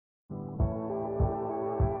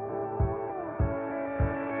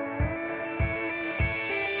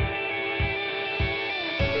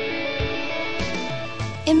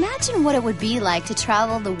Imagine what it would be like to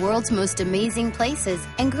travel the world's most amazing places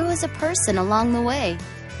and grow as a person along the way.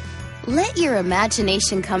 Let your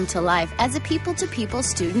imagination come to life as a people-to-people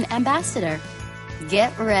student ambassador.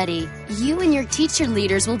 Get ready. You and your teacher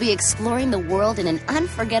leaders will be exploring the world in an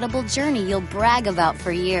unforgettable journey you'll brag about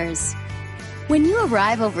for years. When you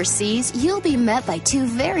arrive overseas, you'll be met by two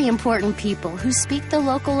very important people who speak the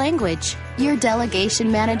local language, your delegation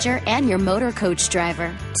manager and your motor coach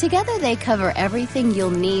driver. Together they cover everything you'll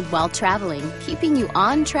need while traveling, keeping you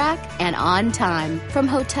on track and on time. From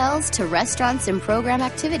hotels to restaurants and program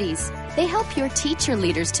activities, they help your teacher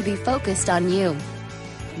leaders to be focused on you.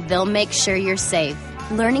 They'll make sure you're safe,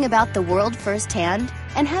 learning about the world firsthand,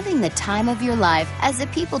 and having the time of your life as a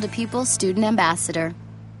people-to-people student ambassador.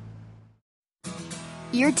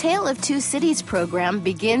 Your Tale of Two Cities program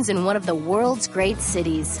begins in one of the world's great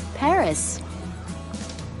cities, Paris.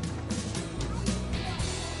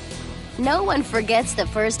 No one forgets the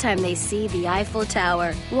first time they see the Eiffel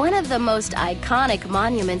Tower, one of the most iconic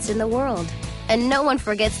monuments in the world. And no one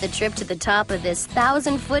forgets the trip to the top of this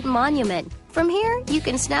 1,000-foot monument. From here, you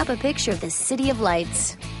can snap a picture of the City of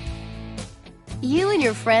Lights. You and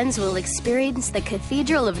your friends will experience the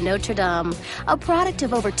Cathedral of Notre Dame, a product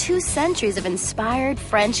of over 2 centuries of inspired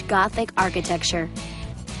French Gothic architecture.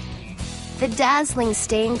 The dazzling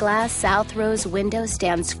stained glass South Rose window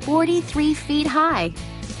stands 43 feet high.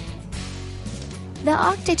 The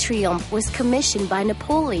Arc de Triomphe was commissioned by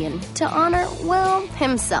Napoleon to honor, well,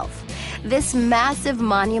 himself. This massive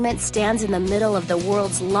monument stands in the middle of the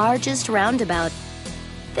world's largest roundabout.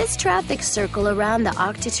 This traffic circle around the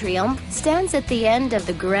Arc de Triomphe stands at the end of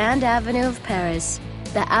the Grand Avenue of Paris,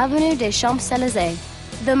 the Avenue des Champs-Élysées,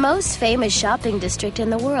 the most famous shopping district in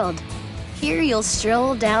the world. Here you'll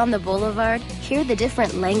stroll down the boulevard, hear the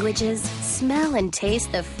different languages, smell and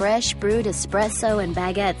taste the fresh brewed espresso and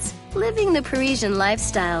baguettes, living the Parisian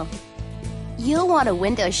lifestyle. You'll want to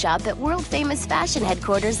window shop at world-famous fashion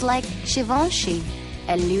headquarters like Givenchy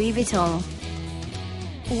and Louis Vuitton.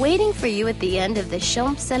 Waiting for you at the end of the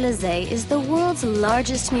Champs-Élysées is the world's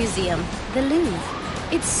largest museum, the Louvre.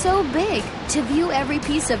 It's so big, to view every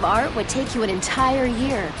piece of art would take you an entire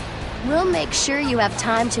year. We'll make sure you have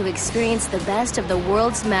time to experience the best of the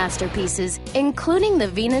world's masterpieces, including the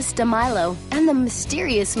Venus de Milo and the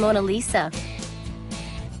mysterious Mona Lisa.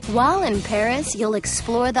 While in Paris, you'll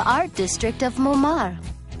explore the art district of Montmartre.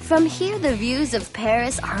 From here, the views of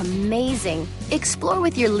Paris are amazing. Explore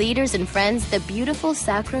with your leaders and friends the beautiful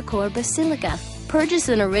Sacré-Cœur Basilica. Purchase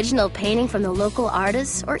an original painting from the local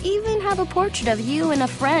artists, or even have a portrait of you and a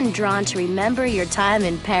friend drawn to remember your time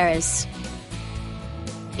in Paris.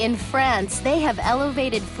 In France, they have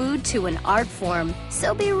elevated food to an art form,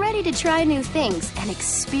 so be ready to try new things and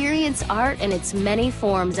experience art in its many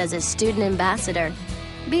forms as a student ambassador.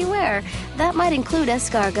 Beware, that might include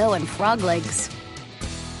escargot and frog legs.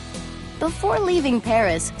 Before leaving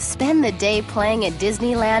Paris, spend the day playing at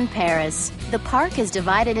Disneyland Paris. The park is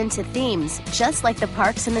divided into themes, just like the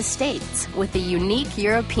parks in the States, with a unique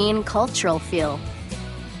European cultural feel.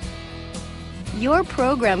 Your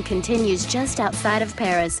program continues just outside of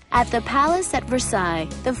Paris, at the Palace at Versailles,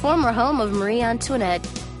 the former home of Marie Antoinette.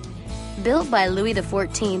 Built by Louis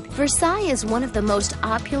XIV, Versailles is one of the most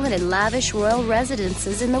opulent and lavish royal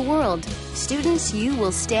residences in the world. Students, you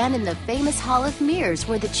will stand in the famous Hall of Mirrors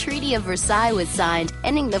where the Treaty of Versailles was signed,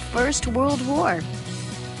 ending the First World War.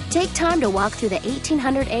 Take time to walk through the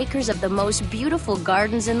 1,800 acres of the most beautiful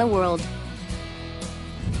gardens in the world.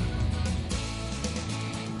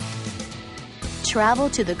 Travel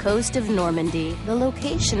to the coast of Normandy, the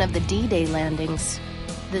location of the D-Day landings.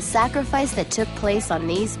 The sacrifice that took place on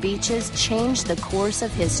these beaches changed the course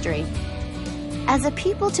of history. As a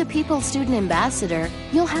people-to-people student ambassador,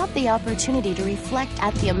 you'll have the opportunity to reflect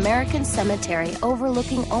at the American Cemetery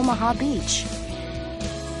overlooking Omaha Beach.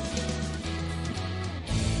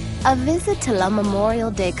 A visit to La Memorial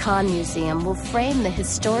des Camps Museum will frame the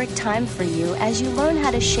historic time for you as you learn how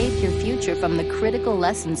to shape your future from the critical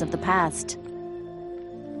lessons of the past.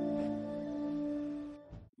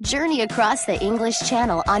 Journey across the English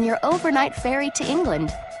Channel on your overnight ferry to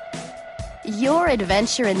England. Your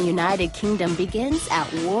adventure in the United Kingdom begins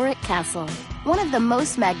at Warwick Castle, one of the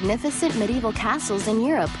most magnificent medieval castles in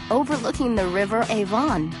Europe, overlooking the River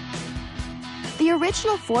Avon. The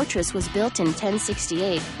original fortress was built in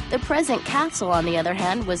 1068. The present castle, on the other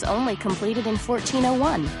hand, was only completed in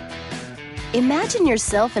 1401. Imagine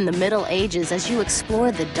yourself in the Middle Ages as you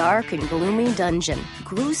explore the dark and gloomy dungeon,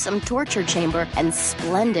 gruesome torture chamber, and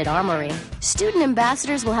splendid armory. Student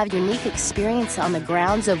ambassadors will have unique experience on the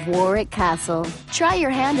grounds of Warwick Castle. Try your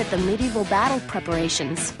hand at the medieval battle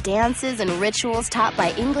preparations, dances, and rituals taught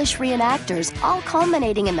by English reenactors, all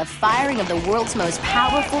culminating in the firing of the world's most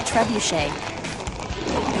powerful trebuchet.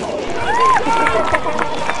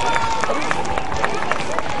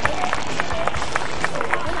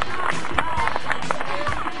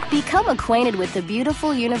 Become acquainted with the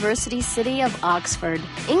beautiful university city of Oxford.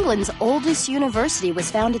 England's oldest university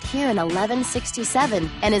was founded here in 1167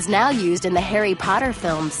 and is now used in the Harry Potter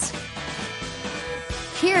films.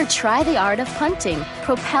 Here, try the art of punting,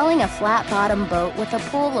 propelling a flat-bottomed boat with a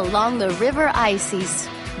pole along the River Isis.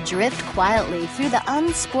 Drift quietly through the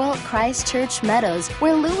unspoilt Christchurch meadows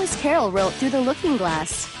where Lewis Carroll wrote Through the Looking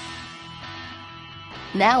Glass.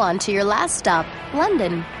 Now on to your last stop,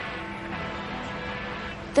 London.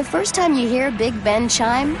 The first time you hear Big Ben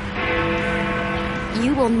chime,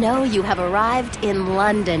 you will know you have arrived in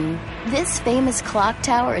London. This famous clock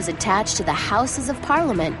tower is attached to the Houses of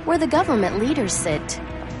Parliament, where the government leaders sit.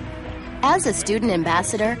 As a student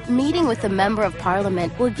ambassador, meeting with a member of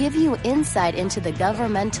Parliament will give you insight into the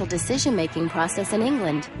governmental decision-making process in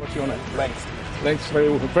England. What's your name? Length. Length's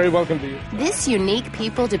very welcome to you. This unique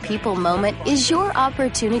people-to-people moment is your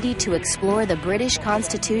opportunity to explore the British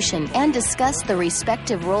Constitution and discuss the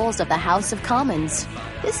respective roles of the House of Commons.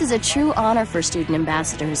 This is a true honor for student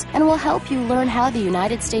ambassadors and will help you learn how the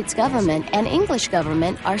United States government and English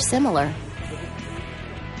government are similar.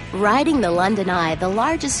 Riding the London Eye, the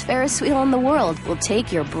largest Ferris wheel in the world, will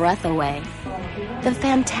take your breath away. The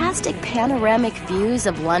fantastic panoramic views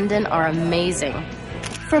of London are amazing.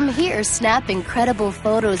 From here, snap incredible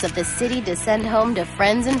photos of the city to send home to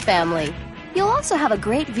friends and family. You'll also have a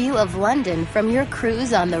great view of London from your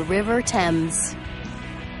cruise on the River Thames.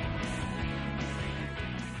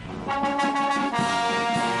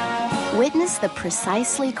 Witness the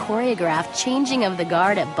precisely choreographed changing of the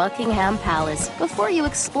guard at Buckingham Palace before you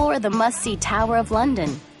explore the must-see Tower of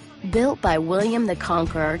London. Built by William the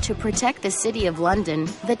Conqueror to protect the city of London,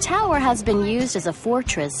 the tower has been used as a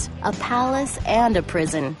fortress, a palace, and a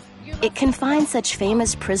prison. It confined such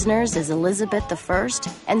famous prisoners as Elizabeth I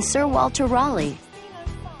and Sir Walter Raleigh.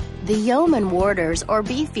 The yeoman warders or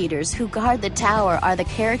beefeaters who guard the tower are the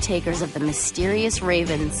caretakers of the mysterious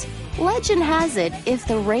ravens. Legend has it, if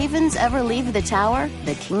the ravens ever leave the tower,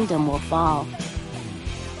 the kingdom will fall.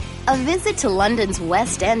 A visit to London's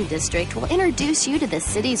West End district will introduce you to the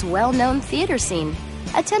city's well-known theater scene.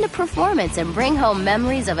 Attend a performance and bring home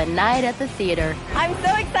memories of a night at the theater. I'm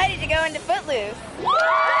so excited to go into Footloose.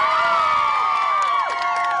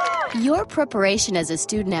 Your preparation as a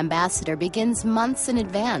student ambassador begins months in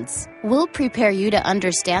advance. We'll prepare you to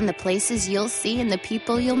understand the places you'll see and the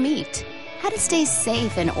people you'll meet, how to stay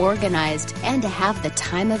safe and organized, and to have the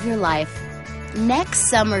time of your life. Next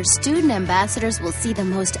summer, student ambassadors will see the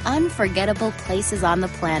most unforgettable places on the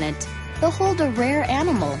planet. They'll hold a rare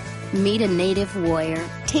animal, meet a native warrior,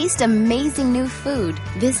 taste amazing new food,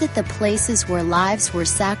 visit the places where lives were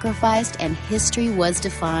sacrificed and history was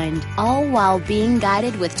defined, all while being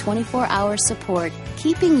guided with 24-hour support,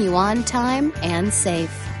 keeping you on time and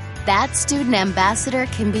safe. That student ambassador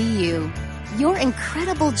can be you. Your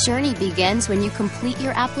incredible journey begins when you complete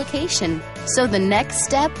your application, so the next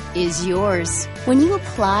step is yours. When you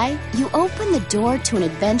apply, you open the door to an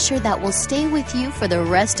adventure that will stay with you for the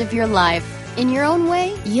rest of your life. In your own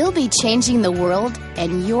way, you'll be changing the world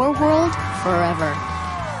and your world forever.